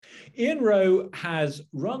Ian Rowe has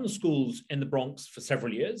run schools in the Bronx for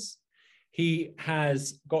several years. He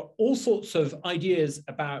has got all sorts of ideas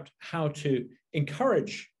about how to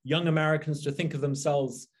encourage young Americans to think of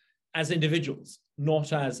themselves as individuals,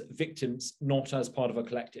 not as victims, not as part of a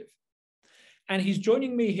collective. And he's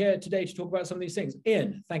joining me here today to talk about some of these things.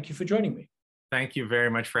 Ian, thank you for joining me. Thank you very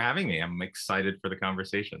much for having me. I'm excited for the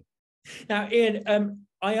conversation. Now, Ian,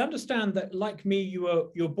 I understand that, like me,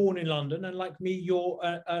 you're born in London, and like me, you're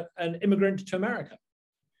an immigrant to America.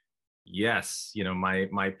 Yes,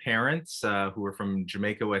 my parents, who were from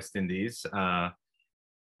Jamaica, West Indies,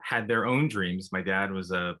 had their own dreams. My dad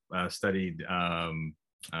was studied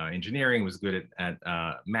engineering, was good at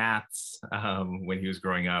maths when he was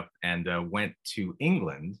growing up, and went to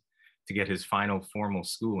England to get his final formal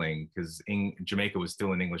schooling because Jamaica was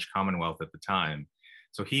still an English Commonwealth at the time.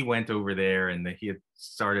 So he went over there, and he had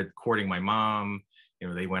started courting my mom.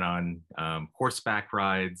 They went on horseback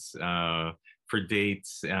rides for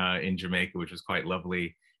dates in Jamaica, which was quite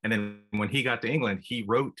lovely. And then when he got to England, he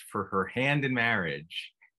wrote for her hand in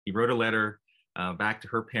marriage. He wrote a letter back to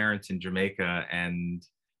her parents in Jamaica, and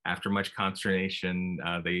after much consternation,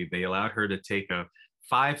 they allowed her to take a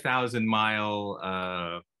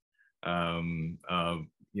 5,000-mile.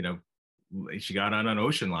 She got on an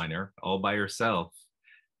ocean liner all by herself,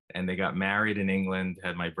 and they got married in England,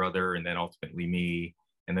 had my brother, and then ultimately me.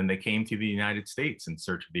 And then they came to the United States in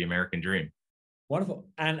search of the American dream. Wonderful.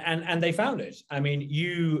 And they found it. I mean,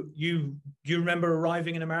 you remember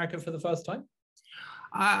arriving in America for the first time?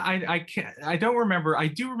 I don't remember. I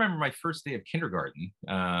do remember my first day of kindergarten.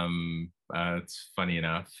 It's funny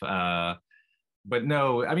enough. But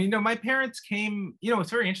no, I mean, no, my parents came,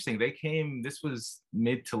 it's very interesting. They came, this was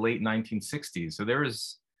mid to late 1960s. So there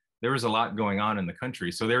was a lot going on in the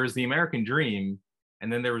country. So there was the American dream,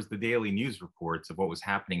 and then there was the daily news reports of what was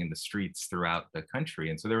happening in the streets throughout the country.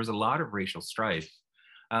 And so there was a lot of racial strife.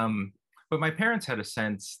 But my parents had a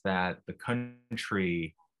sense that the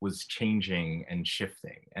country was changing and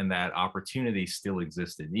shifting, and that opportunity still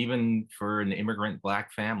existed, even for an immigrant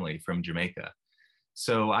Black family from Jamaica.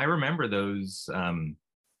 So I remember those. I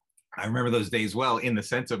remember those days well, in the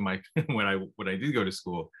sense of my when I did go to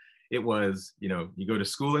school. It was, you go to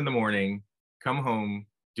school in the morning, come home,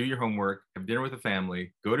 do your homework, have dinner with the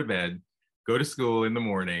family, go to bed, go to school in the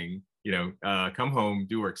morning, come home,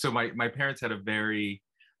 do work. So my parents had a very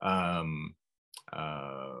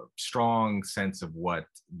strong sense of what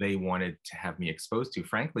they wanted to have me exposed to.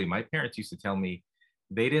 Frankly, my parents used to tell me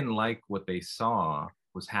they didn't like what they saw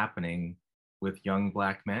was happening with young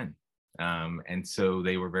Black men. And so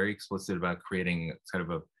they were very explicit about creating sort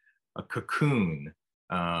of a cocoon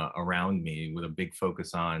around me with a big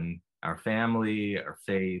focus on our family, our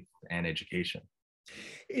faith, and education.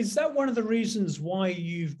 Is that one of the reasons why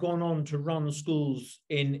you've gone on to run schools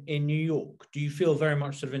in New York? Do you feel very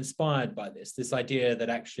much sort of inspired by this idea that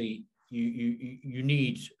actually you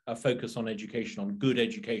need a focus on education, on good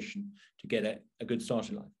education, to get a good start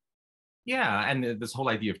in life? Yeah, and this whole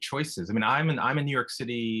idea of choices. I mean, I'm a New York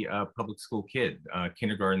City public school kid,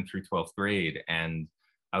 kindergarten through 12th grade, and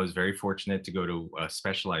I was very fortunate to go to a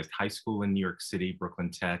specialized high school in New York City,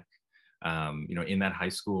 Brooklyn Tech. In that high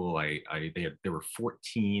school, there were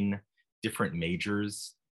 14 different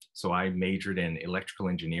majors. So I majored in electrical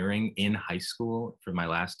engineering in high school for my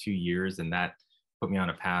last 2 years, and that put me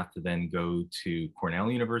on a path to then go to Cornell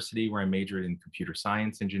University, where I majored in computer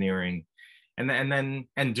science engineering.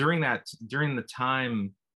 And during the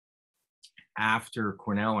time after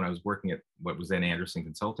Cornell, when I was working at what was then Anderson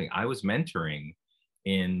Consulting, I was mentoring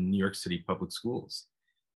in New York City public schools.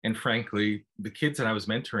 And frankly, the kids that I was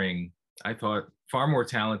mentoring, I thought far more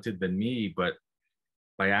talented than me, but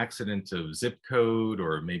by accident of zip code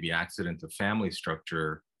or maybe accident of family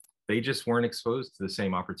structure, they just weren't exposed to the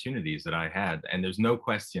same opportunities that I had. And there's no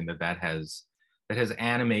question that has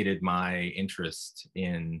animated my interest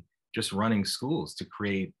in just running schools to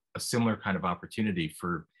create a similar kind of opportunity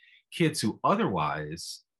for kids who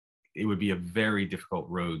otherwise it would be a very difficult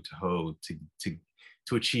road to hoe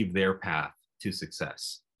to achieve their path to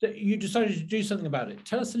success. So you decided to do something about it.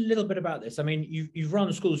 Tell us a little bit about this. I mean, you've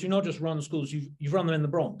run schools. You've not just run schools. You've run them in the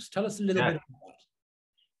Bronx. Tell us a little bit about that.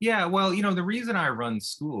 Yeah, well, the reason I run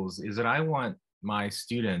schools is that I want my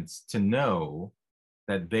students to know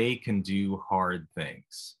that they can do hard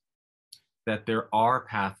things, that there are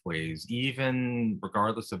pathways, even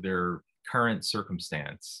regardless of their current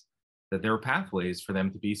circumstance, that there are pathways for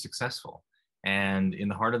them to be successful. And in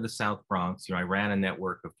the heart of the South Bronx, I ran a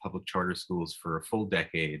network of public charter schools for a full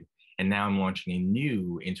decade. And now I'm launching a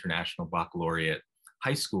new international baccalaureate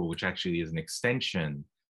high school, which actually is an extension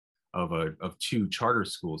of two charter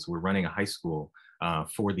schools. So we're running a high school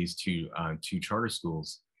for these two charter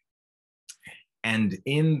schools. And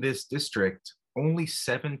in this district, only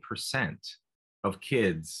 7% of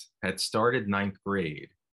kids had started ninth grade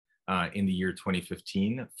in the year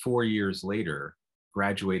 2015. 4 years later,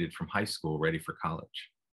 graduated from high school, ready for college.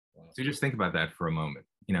 Wow. So just think about that for a moment.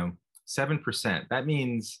 7%. That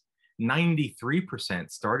means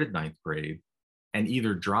 93% started ninth grade and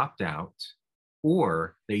either dropped out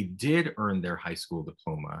or they did earn their high school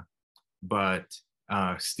diploma, but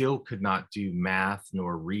still could not do math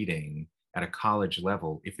nor reading at a college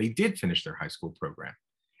level if they did finish their high school program.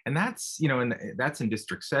 And that's, and that's in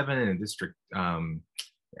District 7 and in District,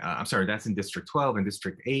 that's in District 12 and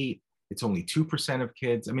District 8. It's only 2% of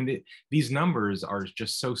kids. I mean, these numbers are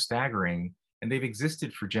just so staggering, and they've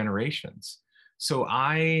existed for generations. So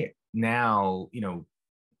I now,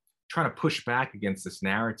 try to push back against this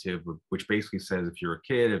narrative, which basically says if you're a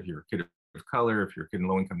kid of color, if you're a kid in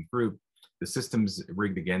low-income group, the system's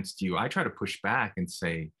rigged against you. I try to push back and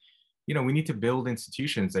say, we need to build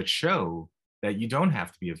institutions that show that you don't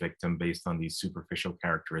have to be a victim based on these superficial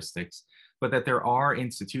characteristics, but that there are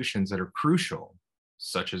institutions that are crucial,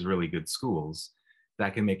 such as really good schools,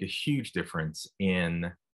 that can make a huge difference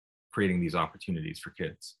in creating these opportunities for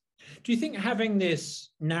kids. Do you think having this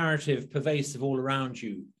narrative pervasive all around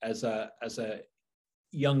you as a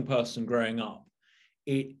young person growing up,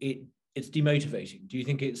 it's demotivating? Do you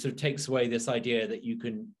think it sort of takes away this idea that you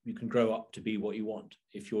can grow up to be what you want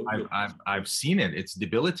if you're I've seen it. It's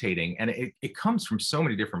debilitating, and it comes from so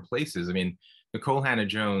many different places. I mean, Nikole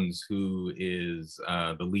Hannah-Jones, who is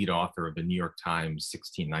the lead author of the New York Times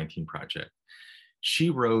 1619 Project,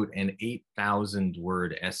 she wrote an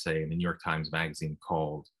 8,000-word essay in the New York Times Magazine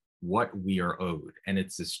called "What We Are Owed," and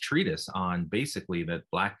it's this treatise on basically that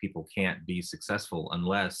Black people can't be successful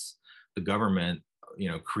unless the government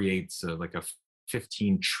creates like a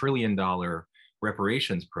 $15 trillion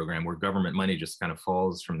reparations program where government money just kind of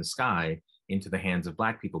falls from the sky into the hands of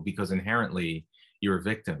Black people because inherently you're a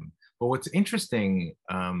victim. But what's interesting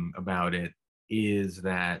about it is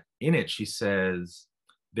that in it, she says,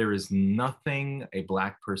 there is nothing a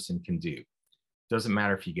Black person can do. Doesn't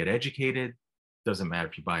matter if you get educated, doesn't matter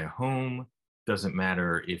if you buy a home, doesn't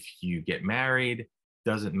matter if you get married,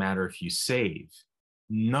 doesn't matter if you save.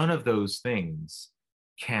 None of those things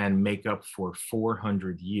can make up for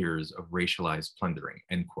 400 years of racialized plundering,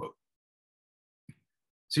 end quote.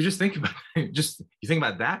 So you just think about you think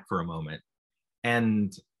about that for a moment.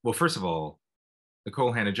 And well, first of all,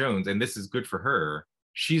 Nikole Hannah-Jones, and this is good for her,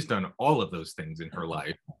 she's done all of those things in her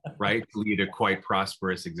life, right? To lead a quite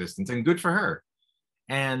prosperous existence, and good for her.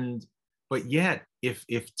 But yet,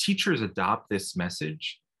 if teachers adopt this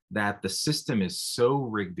message that the system is so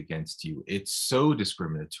rigged against you, it's so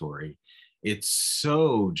discriminatory, it's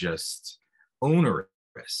so just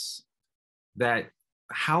onerous, that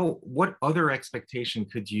what other expectation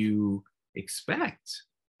could you expect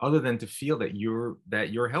other than to feel that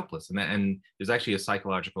you're helpless? And there's actually a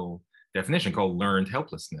psychological definition called learned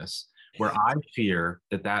helplessness, where I fear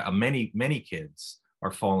that many kids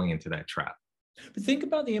are falling into that trap. But think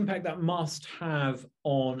about the impact that must have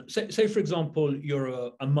on, say for example,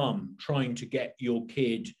 you're a mum trying to get your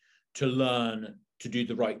kid to learn to do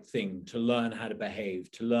the right thing, to learn how to behave,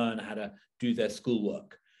 to learn how to do their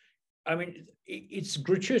schoolwork. I mean, it's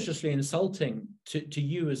gratuitously insulting to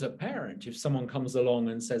you as a parent if someone comes along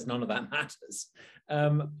and says none of that matters.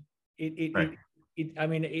 Right.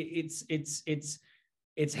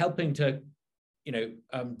 It's helping to,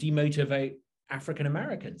 demotivate African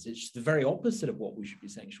Americans. It's the very opposite of what we should be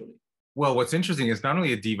saying, surely. Well, what's interesting is not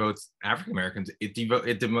only it devotes African Americans, it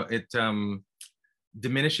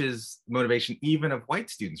diminishes motivation even of white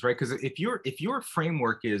students, right? Because if your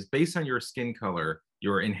framework is based on your skin color,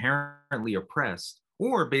 you're inherently oppressed,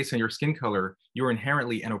 or based on your skin color, you're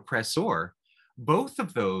inherently an oppressor, both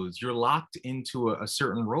of those, you're locked into a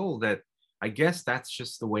certain role that I guess that's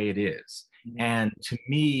just the way it is. Mm-hmm. And to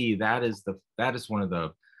me, that is one of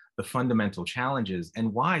the fundamental challenges,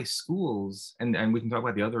 and why schools, and we can talk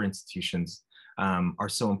about the other institutions, are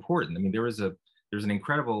so important. I mean, there's an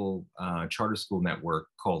incredible charter school network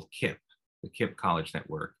called KIPP, the KIPP College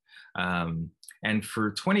Network. And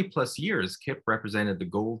for 20 plus years, KIPP represented the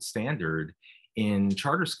gold standard in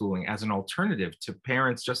charter schooling as an alternative to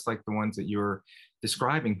parents just like the ones that you're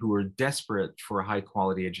describing, who are desperate for a high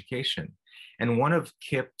quality education. And one of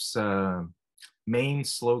KIPP's main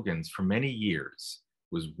slogans for many years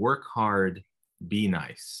was work hard, be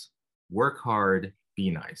nice. Work hard, be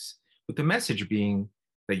nice. With the message being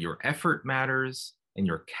that your effort matters and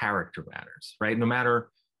your character matters, right? No matter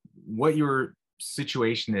what your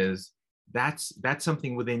situation is, that's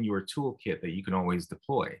something within your toolkit that you can always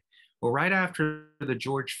deploy. Well, right after the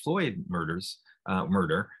George Floyd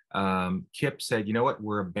murder, Kip said, you know what,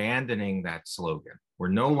 we're abandoning that slogan. We're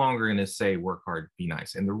no longer going to say work hard, be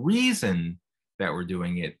nice. And the reason that we're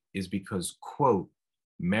doing it is because, quote,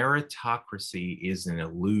 meritocracy is an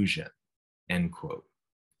illusion, end quote.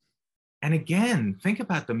 And again, think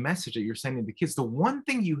about the message that you're sending to kids. The one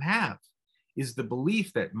thing you have is the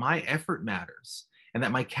belief that my effort matters and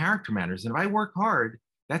that my character matters. And if I work hard,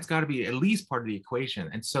 that's got to be at least part of the equation.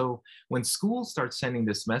 And so when schools start sending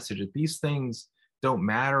this message that these things don't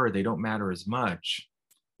matter or they don't matter as much,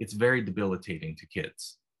 it's very debilitating to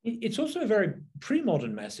kids. It's also a very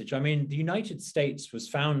pre-modern message. I mean, the United States was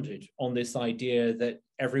founded on this idea that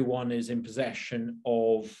everyone is in possession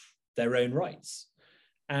of their own rights.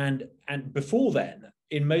 And before then,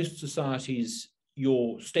 in most societies,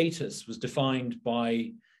 your status was defined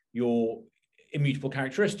by your immutable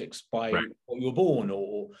characteristics, by what you were born.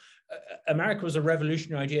 Or America was a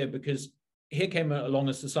revolutionary idea because here came along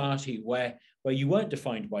a society where you weren't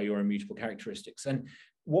defined by your immutable characteristics. And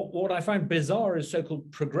what I find bizarre is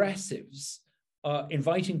so-called progressives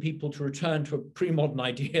inviting people to return to a pre-modern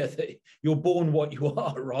idea that you're born what you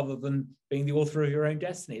are rather than being the author of your own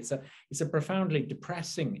destiny. It's a profoundly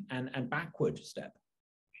depressing and backward step.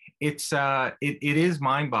 It is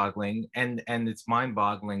mind-boggling, and it's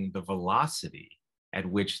mind-boggling the velocity at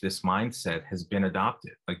which this mindset has been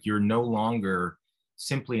adopted. Like, you're no longer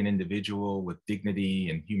simply an individual with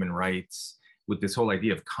dignity and human rights, with this whole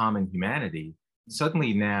idea of common humanity.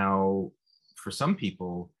 Suddenly now, for some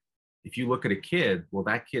people, if you look at a kid, well,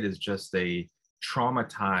 that kid is just a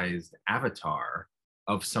traumatized avatar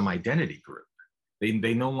of some identity group.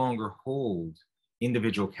 They no longer hold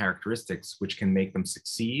individual characteristics which can make them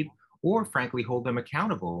succeed or frankly hold them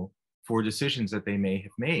accountable for decisions that they may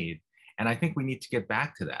have made. And I think we need to get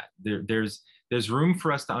back to that. There's room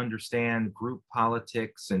for us to understand group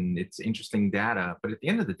politics and its interesting data, but at the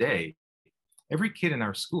end of the day, every kid in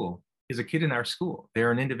our school is a kid in our school.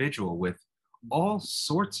 They're an individual with all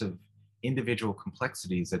sorts of individual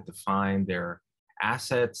complexities that define their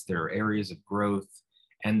assets, their areas of growth.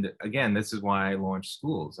 And again, this is why I launched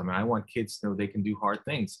schools. I mean, I want kids to know they can do hard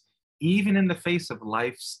things, even in the face of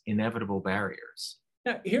life's inevitable barriers.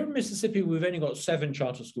 Now, here in Mississippi, we've only got 7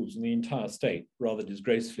 charter schools in the entire state, rather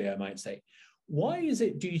disgracefully, I might say. Why is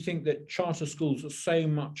it, do you think, that charter schools are so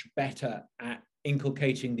much better at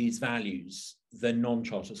inculcating these values than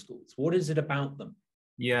non-charter schools? What is it about them?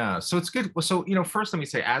 Yeah, so it's good. So, first let me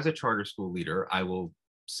say, as a charter school leader, I will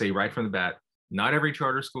say right from the bat, not every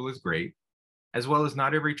charter school is great, as well as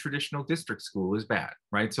not every traditional district school is bad,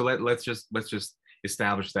 right? So let's just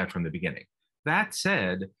establish that from the beginning. That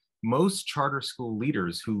said, most charter school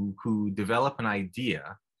leaders who develop an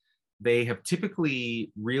idea, they have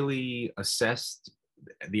typically really assessed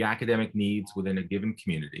the academic needs within a given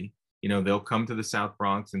community. They'll come to the South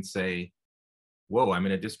Bronx and say, whoa, I'm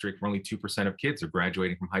in a district where only 2% of kids are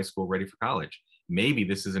graduating from high school ready for college. Maybe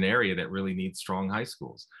this is an area that really needs strong high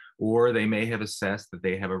schools. Or they may have assessed that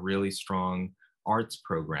they have a really strong arts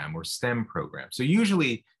program or STEM program. So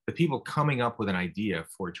usually the people coming up with an idea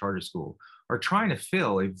for a charter school are trying to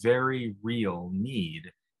fill a very real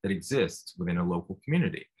need that exists within a local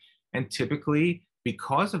community. And typically,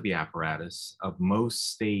 because of the apparatus of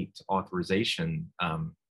most state authorization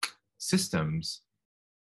systems,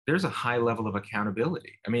 there's a high level of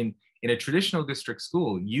accountability. I mean, in a traditional district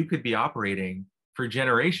school, you could be operating for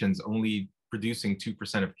generations only producing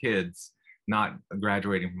 2% of kids not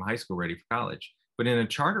graduating from high school ready for college. But in a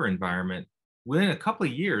charter environment, within a couple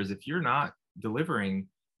of years, if you're not delivering,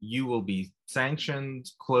 you will be sanctioned,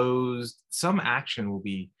 closed, some action will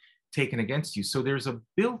be taken against you. So there's a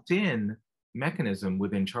built-in mechanism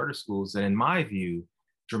within charter schools that, in my view,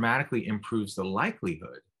 dramatically improves the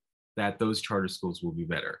likelihood that those charter schools will be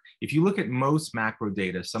better. If you look at most macro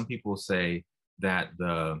data, some people say that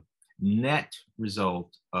the net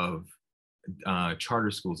result of charter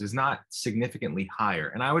schools is not significantly higher.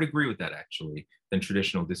 And I would agree with that, actually, than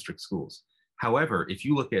traditional district schools. However, if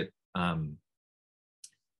you look at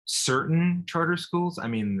certain charter schools, I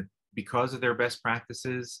mean, because of their best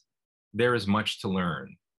practices, there is much to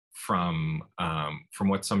learn from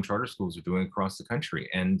what some charter schools are doing across the country.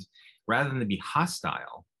 And rather than to be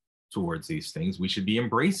hostile towards these things, we should be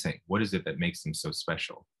embracing what is it that makes them so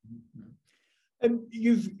special.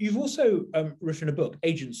 You've also written a book,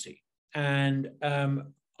 Agency, and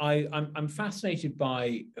I'm fascinated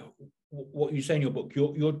by what you say in your book.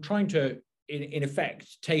 You're trying to, in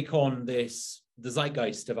effect, take on the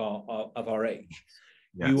zeitgeist of our age.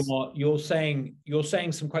 Yes. You're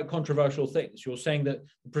saying some quite controversial things. You're saying that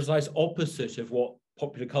the precise opposite of what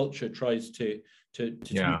popular culture tries to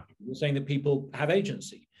yeah. You're saying that people have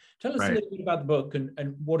agency. Tell us a little bit about the book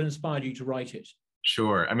and what inspired you to write it.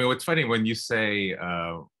 Sure. I mean, what's funny when you say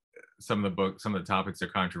some of the topics are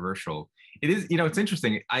controversial, it is, it's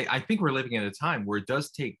interesting. I think we're living at a time where it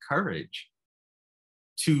does take courage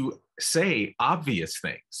to say obvious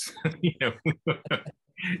things,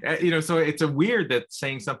 so it's a weird that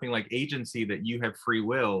saying something like agency, that you have free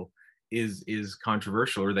will, is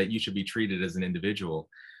controversial, or that you should be treated as an individual.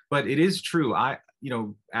 But it is true.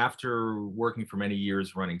 After working for many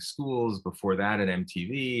years running schools, before that at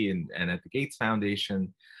MTV and at the Gates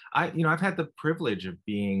Foundation, I've had the privilege of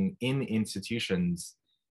being in institutions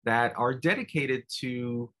that are dedicated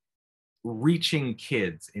to reaching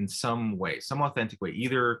kids in some way, some authentic way,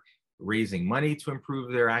 either raising money to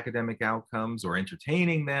improve their academic outcomes, or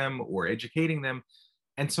entertaining them, or educating them.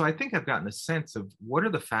 And so I think I've gotten a sense of what are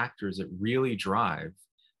the factors that really drive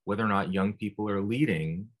whether or not young people are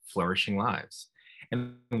leading flourishing lives.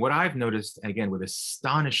 And what I've noticed, again, with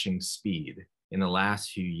astonishing speed in the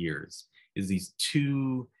last few years, is these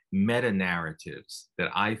two meta-narratives that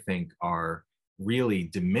I think are really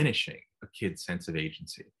diminishing a kid's sense of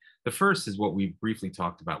agency. The first is what we briefly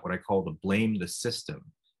talked about, what I call the blame the system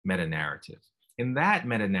meta-narrative. In that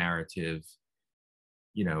meta-narrative,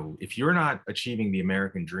 if you're not achieving the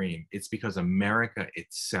American dream, it's because America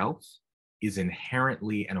itself is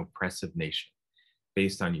inherently an oppressive nation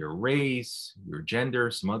based on your race, your gender,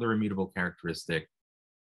 some other immutable characteristic.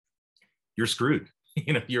 You're screwed.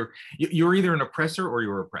 You're either an oppressor or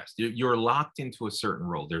you're oppressed. You're locked into a certain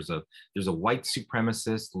role. There's a white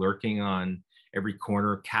supremacist lurking on every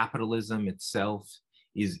corner. Capitalism itself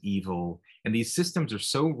is evil. And these systems are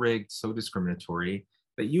so rigged, so discriminatory,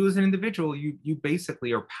 that you as an individual, you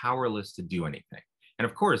basically are powerless to do anything. And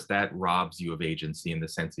of course, that robs you of agency in the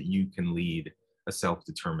sense that you can lead a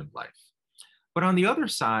self-determined life. But on the other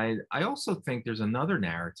side, I also think there's another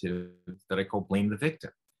narrative that I call blame the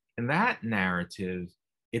victim. And that narrative,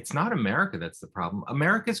 it's not America that's the problem.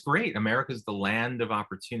 America's great. America's the land of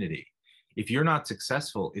opportunity. If you're not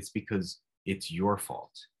successful, it's because it's your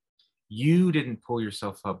fault. You didn't pull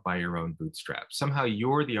yourself up by your own bootstraps. Somehow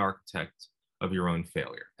you're the architect of your own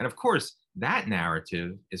failure. And of course, that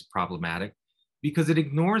narrative is problematic because it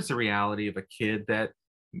ignores the reality of a kid that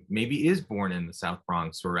maybe is born in the South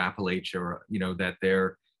Bronx or Appalachia, or, that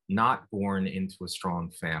they're not born into a strong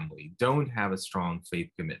family, don't have a strong faith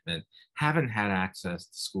commitment, haven't had access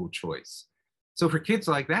to school choice. So for kids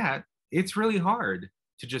like that, it's really hard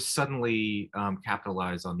to just suddenly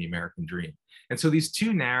capitalize on the American dream. And so these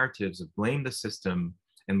two narratives of blame the system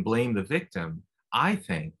and blame the victim, I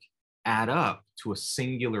think, add up to a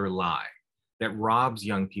singular lie that robs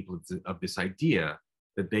young people of this idea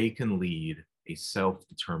that they can lead a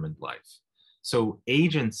self-determined life. So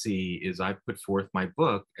agency is, I put forth my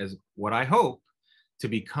book as what I hope to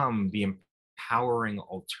become the empowering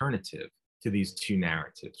alternative to these two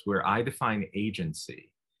narratives, where I define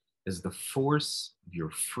agency as the force of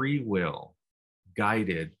your free will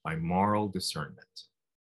guided by moral discernment.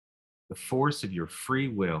 The force of your free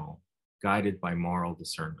will guided by moral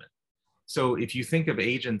discernment. So if you think of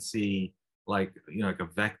agency like a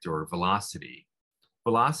vector or velocity,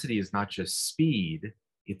 velocity is not just speed,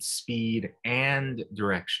 it's speed and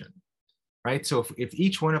direction, right? So if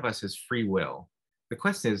each one of us has free will, the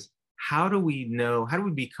question is, how do we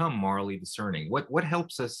become morally discerning? What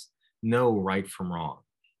helps us know right from wrong?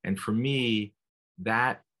 And for me,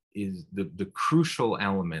 that is the crucial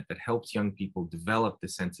element that helps young people develop the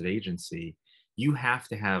sense of agency. You have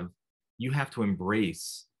to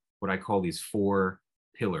embrace what I call these four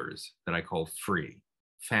pillars that I call free: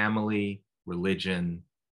 family, religion,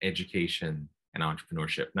 education, and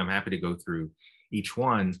entrepreneurship. And I'm happy to go through each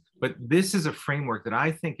one, but this is a framework that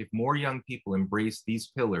I think if more young people embrace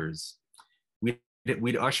these pillars,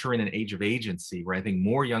 we'd usher in an age of agency where I think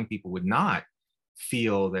more young people would not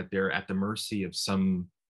feel that they're at the mercy of some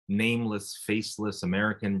nameless, faceless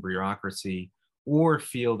American bureaucracy, or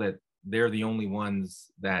feel that they're the only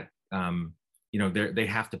ones that they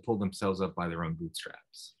have to pull themselves up by their own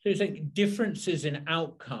bootstraps. So it's like differences in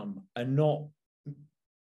outcome are not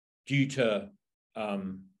due to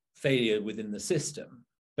failure within the system,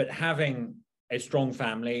 but having a strong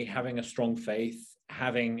family, having a strong faith,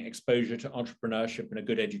 having exposure to entrepreneurship and a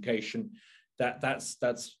good education,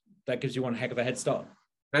 that gives you one heck of a head start.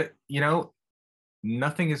 But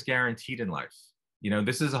nothing is guaranteed in life.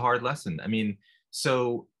 This is a hard lesson. I mean,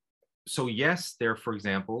 so yes, for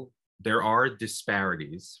example, there are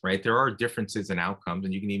disparities, right? There are differences in outcomes,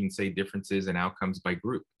 and you can even say differences in outcomes by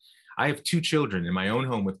group. I have two children in my own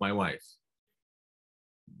home with my wife.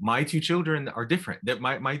 My two children are different. That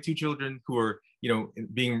my two children who are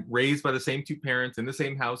being raised by the same two parents in the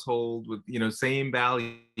same household with, same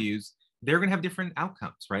values, they're going to have different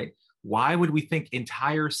outcomes, right? Why would we think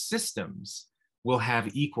entire systems will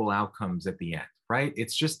have equal outcomes at the end, right?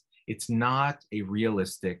 It's not a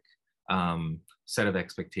realistic set of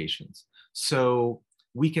expectations. So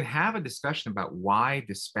we can have a discussion about why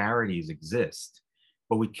disparities exist,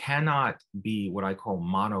 but we cannot be what I call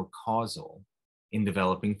monocausal in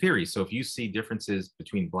developing theories. So if you see differences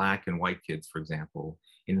between Black and white kids, for example,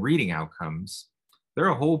 in reading outcomes, there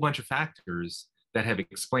are a whole bunch of factors that have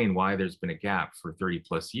explained why there's been a gap for 30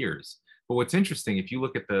 plus years. But what's interesting, if you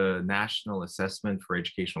look at the National Assessment for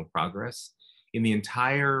Educational Progress, in the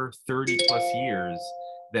entire 30 plus years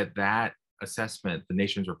that assessment, the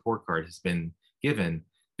nation's report card, has been given,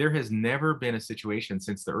 there has never been a situation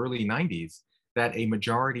since the early 90s that a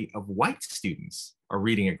majority of white students are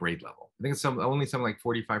reading at grade level. I think it's only something like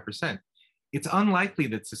 45%. It's unlikely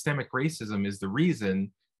that systemic racism is the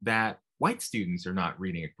reason that white students are not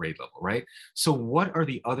reading at grade level, right? So what are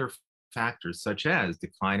the other factors, such as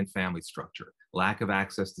decline in family structure, lack of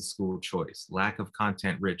access to school choice, lack of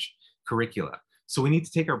content-rich curricula? So we need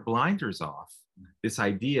to take our blinders off this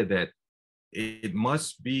idea that it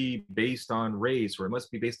must be based on race, or it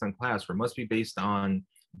must be based on class, or it must be based on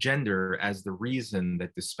gender as the reason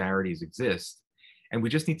that disparities exist. And we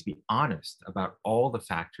just need to be honest about all the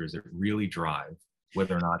factors that really drive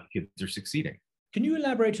whether or not kids are succeeding. Can you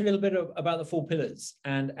elaborate a little bit about the 4 pillars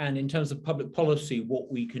and in terms of public policy,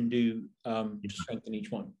 what we can do to strengthen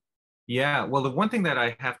each one? Yeah, well, the one thing that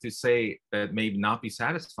I have to say that may not be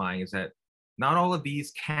satisfying is that not all of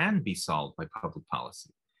these can be solved by public policy.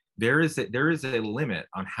 There is a limit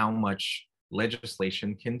on how much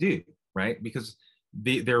legislation can do, right? Because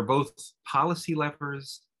they're both policy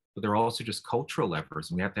levers, but they're also just cultural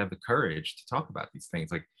levers. And we have to have the courage to talk about these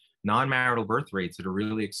things, like non-marital birth rates that are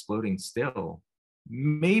really exploding still.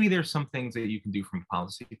 Maybe there's some things that you can do from a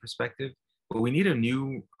policy perspective, but we need a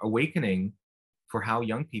new awakening for how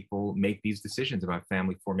young people make these decisions about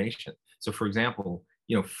family formation. So for example,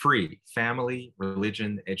 free, family,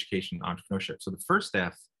 religion, education, entrepreneurship. So the first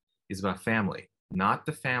F is about family, not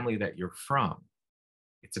the family that you're from.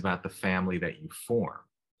 It's about the family that you form.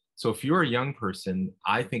 So if you're a young person,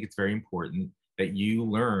 I think it's very important that you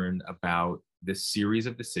learn about this series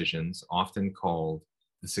of decisions, often called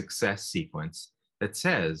the success sequence, that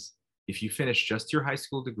says, if you finish just your high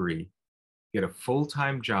school degree, get a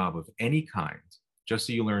full-time job of any kind, just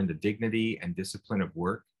so you learn the dignity and discipline of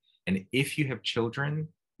work, and if you have children,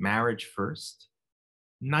 marriage first,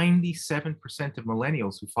 97% of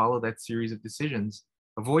millennials who follow that series of decisions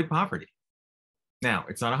avoid poverty. Now,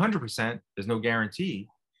 it's not 100%, there's no guarantee.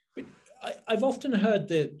 But I've often heard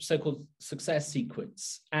the so-called success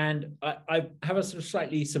sequence, and I have a sort of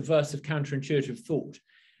slightly subversive, counterintuitive thought.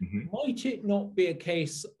 Mm-hmm. Might it not be a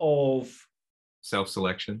case of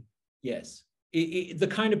self-selection? Yes. The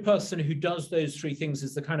kind of person who does those 3 things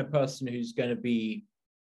is the kind of person who's going to be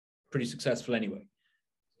pretty successful anyway.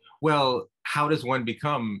 Well, how does one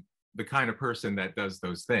become the kind of person that does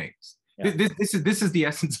those things? Yeah. This is the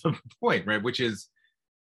essence of the point, right? Which is,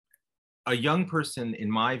 a young person,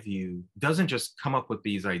 in my view, doesn't just come up with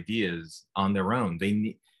these ideas on their own. They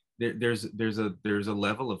need, there's a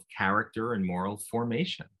level of character and moral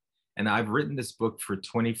formation. And I've written this book for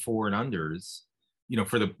 24 and unders,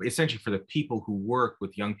 essentially for the people who work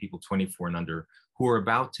with young people 24 and under, who are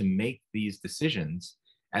about to make these decisions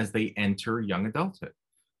as they enter young adulthood.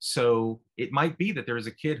 So it might be that there is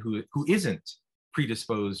a kid who isn't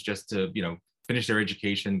predisposed just to, finish their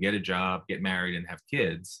education, get a job, get married, and have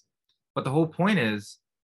kids. But the whole point is,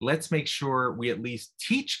 let's make sure we at least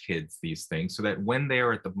teach kids these things so that when they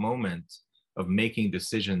are at the moment of making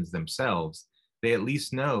decisions themselves, they at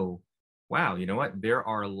least know, wow, you know what? There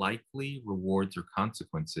are likely rewards or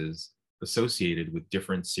consequences associated with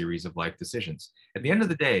different series of life decisions. At the end of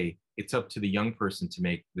the day, it's up to the young person to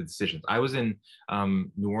make the decisions. I was in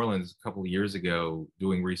New Orleans a couple of years ago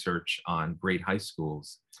doing research on great high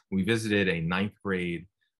schools. We visited a 9th grade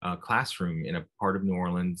classroom in a part of New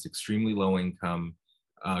Orleans, extremely low income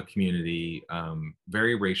community,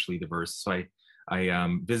 very racially diverse. So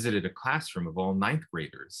I visited a classroom of all 9th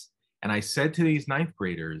graders. And I said to these 9th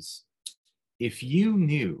graders, if you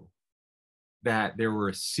knew that there were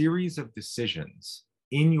a series of decisions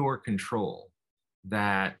in your control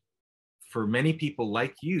that for many people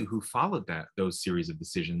like you who followed those series of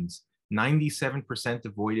decisions, 97%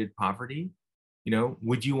 avoided poverty,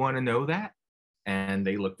 would you want to know that? And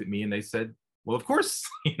they looked at me and they said, well, of course,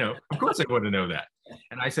 of course I want to know that.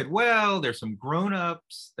 And I said, well, there's some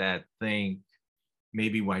grown-ups that think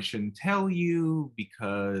maybe I shouldn't tell you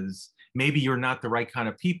because maybe you're not the right kind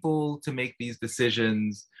of people to make these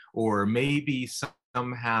decisions, or maybe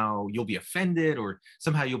somehow you'll be offended or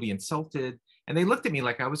somehow you'll be insulted. And they looked at me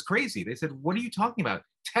like I was crazy. They said, "What are you talking about?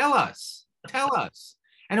 Tell us, tell us."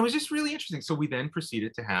 And it was just really interesting. So we then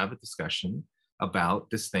proceeded to have a discussion about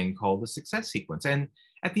this thing called the success sequence. And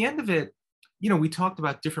at the end of it, we talked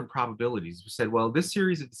about different probabilities. We said, well, this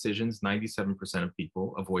series of decisions, 97% of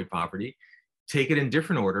people avoid poverty. Take it in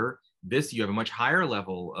different order. This, you have a much higher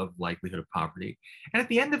level of likelihood of poverty. And at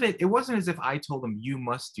the end of it, it wasn't as if I told them, you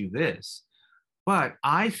must do this, but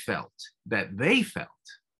I felt that they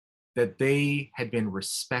had been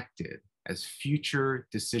respected as future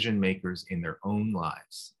decision makers in their own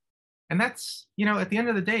lives. And that's, at the end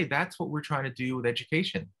of the day, that's what we're trying to do with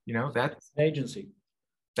education. That's agency.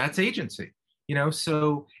 That's agency.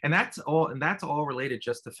 So, and that's all related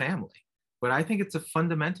just to family. But I think it's a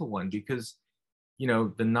fundamental one because,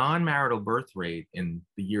 the non-marital birth rate in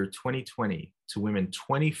the year 2020 to women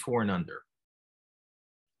 24 and under,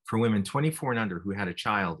 for women 24 and under who had a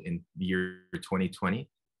child in the year 2020,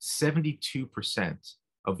 72%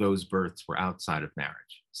 of those births were outside of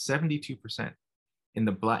marriage. 72%. In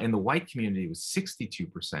the white community, it was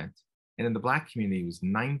 62%, and in the Black community, it was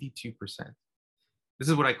 92%. This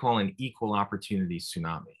is what I call an equal opportunity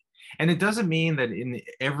tsunami. And it doesn't mean that in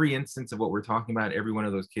every instance of what we're talking about, every one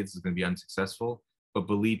of those kids is going to be unsuccessful. But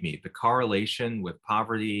believe me, the correlation with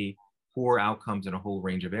poverty, poor outcomes in a whole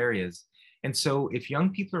range of areas. And so if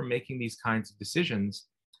young people are making these kinds of decisions,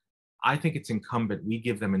 I think it's incumbent we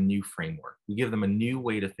give them a new framework. We give them a new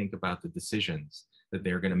way to think about the decisions that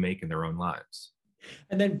they're going to make in their own lives.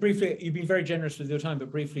 And then briefly, you've been very generous with your time,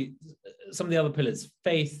 but briefly, some of the other pillars: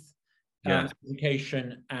 faith,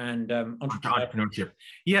 education, and entrepreneurship.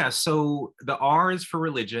 Yeah. So the R is for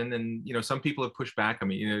religion, and some people have pushed back. I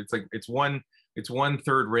mean, it's like it's one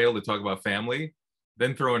third rail to talk about family,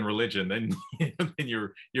 then throw in religion, then then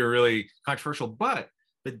you're really controversial. But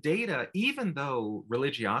the data, even though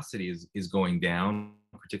religiosity is going down,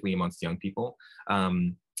 particularly amongst young people,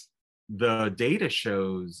 the data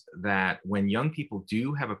shows that when young people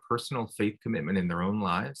do have a personal faith commitment in their own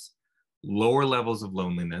lives, lower levels of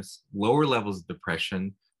loneliness, lower levels of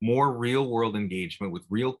depression, more real world engagement with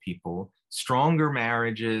real people, stronger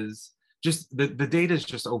marriages, just the data is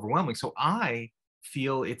just overwhelming. So I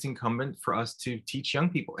feel it's incumbent for us to teach young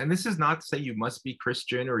people. And this is not to say you must be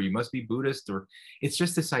Christian or you must be Buddhist, or it's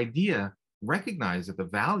just this idea, recognize that the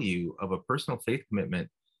value of a personal faith commitment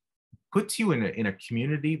puts you in a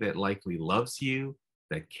community that likely loves you,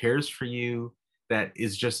 that cares for you, that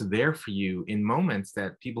is just there for you in moments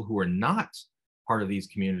that people who are not part of these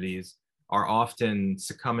communities are often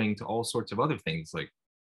succumbing to all sorts of other things like,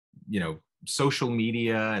 social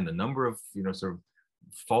media and the number of, sort of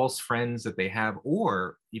false friends that they have,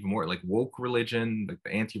 or even more like woke religion, like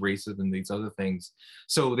the anti-racism and these other things.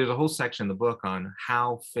 So there's a whole section in the book on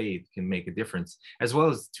how faith can make a difference, as well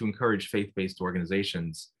as to encourage faith-based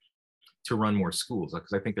organizations to run more schools,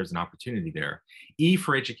 because I think there's an opportunity there. E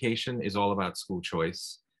for education is all about school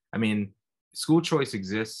choice. I mean, school choice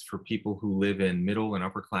exists for people who live in middle and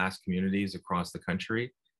upper class communities across the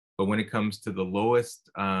country. But when it comes to the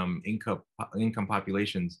lowest income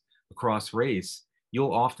populations across race,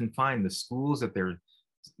 you'll often find the schools that they're,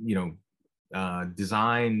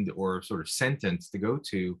 designed or sort of sentenced to go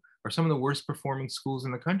to are some of the worst performing schools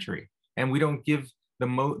in the country. And we don't give the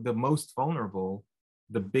most vulnerable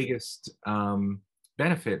the biggest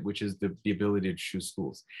benefit, which is the ability to choose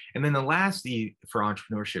schools. And then the last E for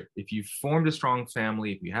entrepreneurship: if you've formed a strong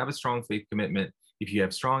family, if you have a strong faith commitment, if you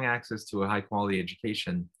have strong access to a high quality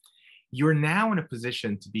education, you're now in a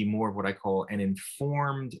position to be more of what I call an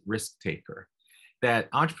informed risk taker.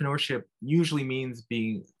 That entrepreneurship usually means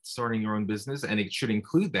starting your own business, and it should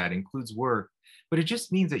includes work, but it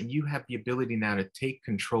just means that you have the ability now to take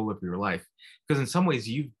control of your life. Because in some ways,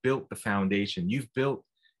 you've built the foundation, you've built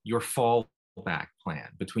your fallback plan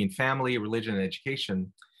between family, religion, and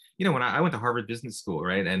education. When I went to Harvard Business School,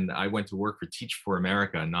 right, and I went to work for Teach for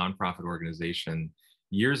America, a nonprofit organization,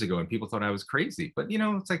 years ago, and people thought I was crazy. But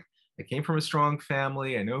it's like I came from a strong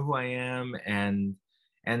family, I know who I am, and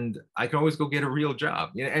I can always go get a real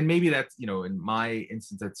job. And maybe that's, in my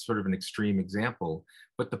instance, that's sort of an extreme example.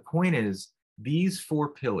 But the point is, these four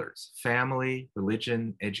pillars: family,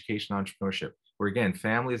 religion, education, entrepreneurship, where again,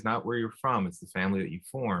 family is not where you're from, it's the family that you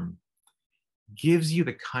form, gives you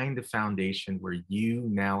the kind of foundation where you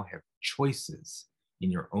now have choices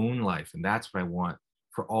in your own life. And that's what I want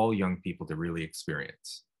for all young people to really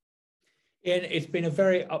experience. Ian, it's been a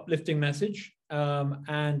very uplifting message.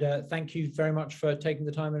 And thank you very much for taking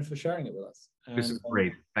the time and for sharing it with us. This is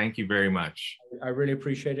great. Thank you very much. I really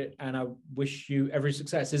appreciate it. And I wish you every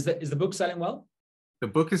success. Is the book selling well? The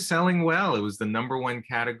book is selling well. It was the #1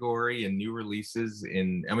 category in new releases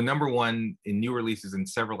 #1 in new releases in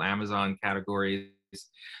several Amazon categories.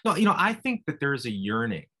 No, I think that there's a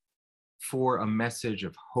yearning for a message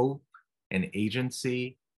of hope and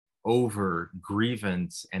agency over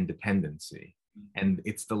grievance and dependency. And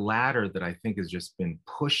it's the latter that I think has just been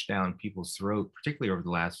pushed down people's throat, particularly over the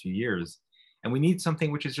last few years. And we need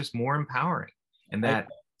something which is just more empowering, and that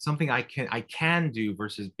something I can do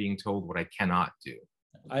versus being told what I cannot do.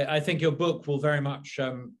 I think your book will very much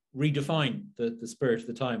redefine the spirit of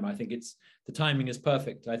the time. I think the timing is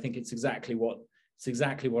perfect. I think it's exactly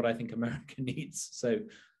what I think America needs. So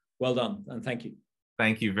well done, and thank you.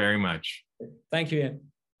 Thank you very much. Thank you, Ian.